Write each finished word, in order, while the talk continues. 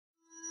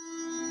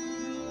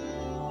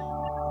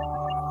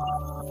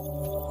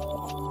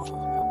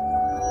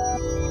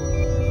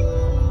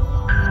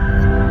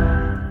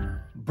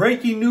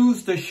Breaking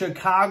news, the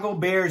Chicago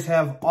Bears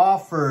have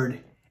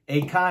offered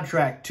a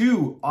contract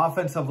to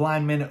offensive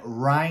lineman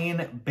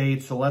Ryan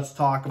Bates. So let's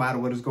talk about it.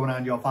 What is going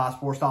on, y'all? Faiz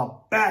Sports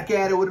Style back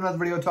at it with another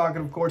video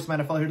talking, of course,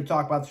 NFL here to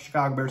talk about the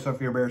Chicago Bears. So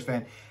if you're a Bears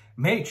fan,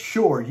 make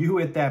sure you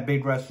hit that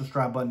big red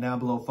subscribe button down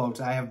below,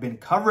 folks. I have been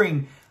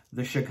covering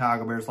the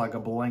Chicago Bears like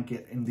a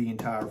blanket in the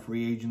entire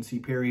free agency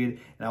period,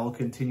 and I will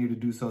continue to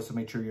do so, so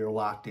make sure you're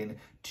locked in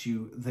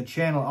to the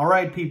channel. All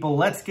right, people,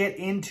 let's get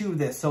into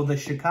this. So the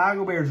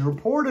Chicago Bears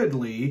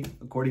reportedly,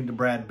 according to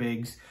Brad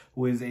Biggs,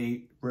 who is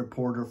a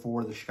reporter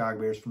for the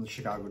Chicago Bears from the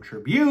Chicago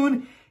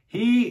Tribune,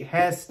 he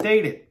has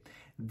stated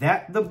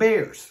that the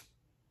Bears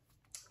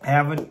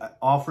have an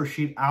offer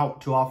sheet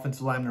out to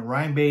offensive lineman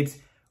Ryan Bates,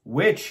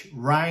 which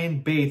Ryan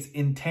Bates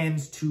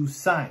intends to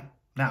sign.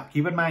 Now,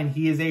 keep in mind,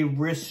 he is a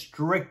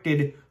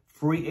restricted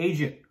free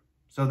agent.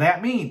 So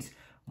that means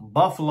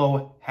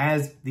Buffalo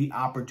has the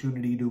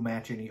opportunity to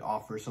match any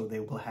offer. So they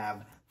will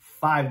have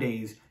 5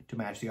 days to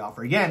match the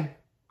offer. Again,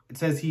 it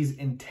says he's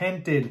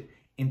intends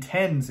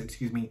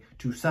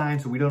to sign.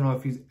 So we don't know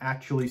if he's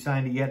actually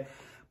signed it yet.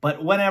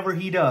 But whenever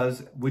he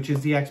does, which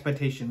is the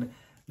expectation,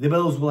 the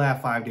Bills will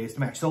have 5 days to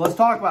match. So let's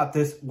talk about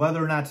this,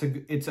 whether or not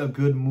it's a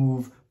good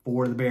move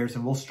for the Bears.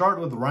 And we'll start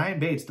with Ryan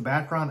Bates. The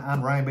background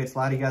on Ryan Bates, a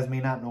lot of you guys may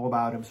not know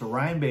about him. So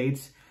Ryan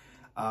Bates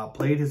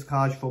played his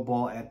college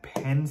football at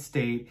Penn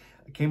State,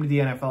 came to the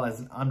NFL as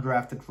an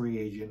undrafted free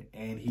agent,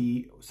 and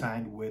he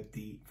signed with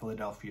the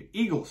Philadelphia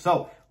Eagles.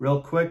 So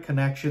real quick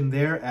connection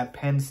there at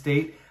Penn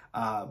State.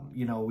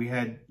 We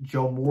had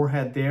Joe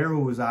Moorhead there, who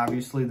was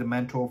obviously the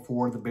mentor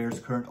for the Bears'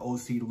 current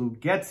OC,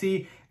 Luke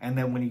Getsy. And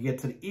then when you get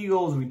to the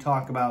Eagles, we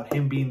talk about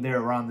him being there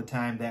around the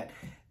time that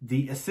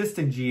the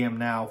assistant GM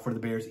now for the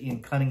Bears,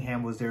 Ian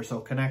Cunningham, was there. So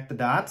connect the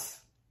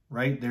dots,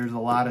 right? There's a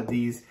lot of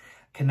these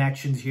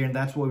connections here. And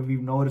that's what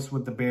we've noticed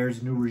with the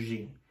Bears' new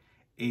regime,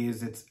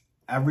 is it's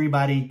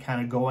everybody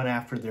kind of going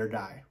after their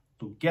guy.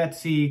 Luke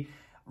Getsy,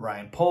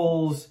 Ryan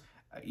Poles,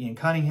 Ian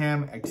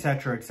Cunningham,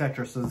 etc.,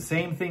 etc. So the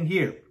same thing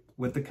here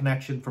with the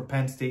connection for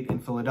Penn State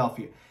and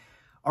Philadelphia.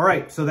 All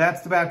right, so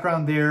that's the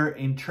background there.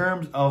 In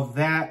terms of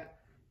that,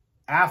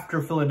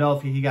 after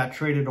Philadelphia, he got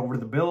traded over to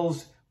the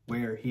Bills,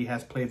 where he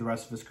has played the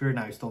rest of his career.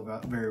 Now he's still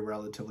very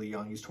relatively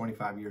young. He's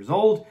 25 years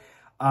old.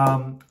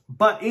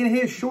 But in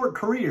his short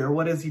career,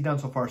 what has he done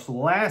so far? So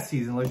last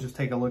season, let's just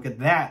take a look at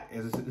that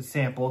as a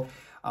sample.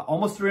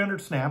 Almost 300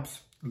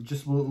 snaps,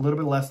 just a little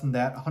bit less than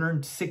that.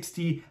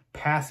 160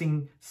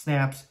 passing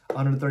snaps,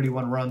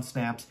 131 run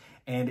snaps.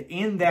 And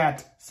in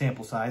that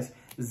sample size,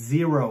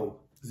 zero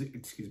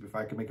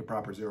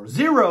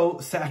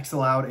sacks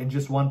allowed and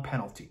just one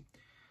penalty.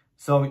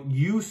 So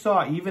you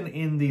saw, even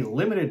in the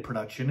limited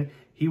production,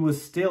 he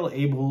was still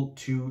able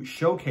to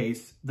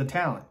showcase the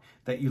talent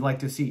that you like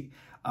to see.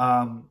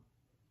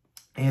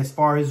 As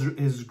far as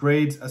his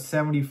grades, a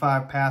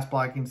 75 pass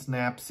blocking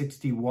snap,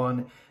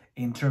 61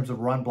 in terms of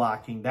run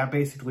blocking. That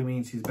basically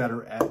means he's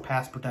better at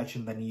pass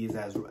protection than he is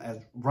as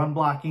run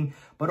blocking.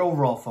 But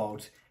overall,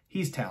 folks,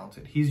 he's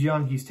talented. He's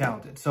young, he's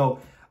talented.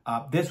 So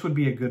this would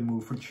be a good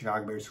move for the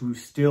Chicago Bears, who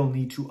still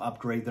need to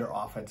upgrade their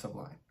offensive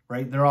line.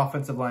 Right? Their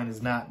offensive line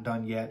is not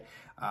done yet.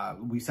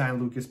 We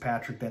signed Lucas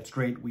Patrick. That's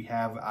great. We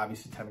have,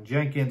 obviously, Tevin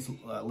Jenkins,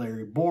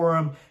 Larry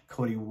Borum,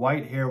 Cody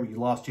Whitehair. We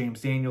lost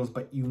James Daniels,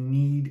 but you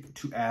need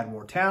to add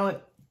more talent,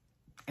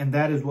 and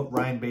that is what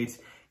Ryan Bates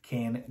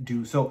can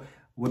do. So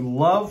would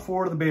love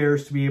for the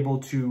Bears to be able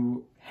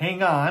to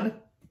hang on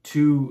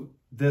to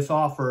this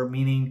offer,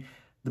 meaning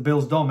the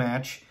Bills don't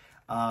match,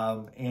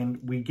 and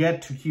we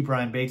get to keep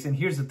Ryan Bates. And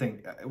here's the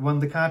thing. When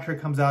the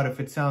contract comes out, if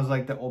it sounds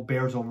like the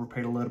Bears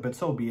overpaid a little bit,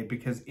 so be it.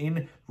 Because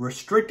in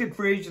restricted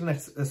free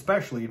agency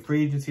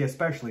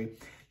especially,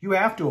 you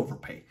have to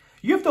overpay.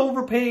 You have to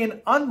overpay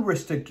in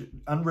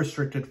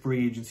unrestricted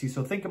free agency.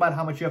 So think about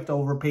how much you have to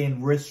overpay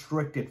in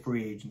restricted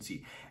free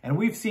agency. And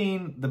we've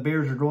seen the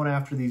Bears are going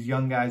after these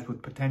young guys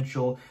with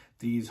potential,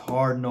 these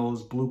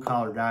hard-nosed,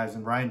 blue-collar guys,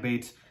 and Ryan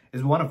Bates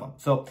is one of them.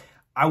 So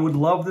I would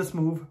love this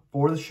move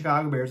for the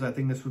Chicago Bears. I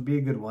think this would be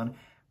a good one.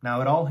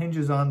 Now, it all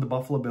hinges on the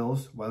Buffalo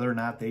Bills, whether or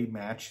not they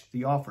match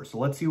the offer. So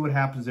let's see what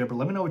happens there. But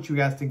let me know what you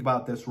guys think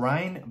about this.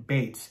 Ryan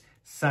Bates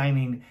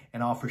signing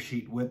an offer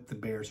sheet with the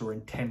Bears, or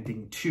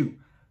intending to.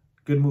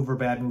 Good move or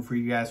bad move for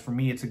you guys? For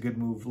me, it's a good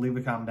move. Leave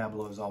a comment down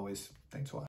below as always. Thanks for watching.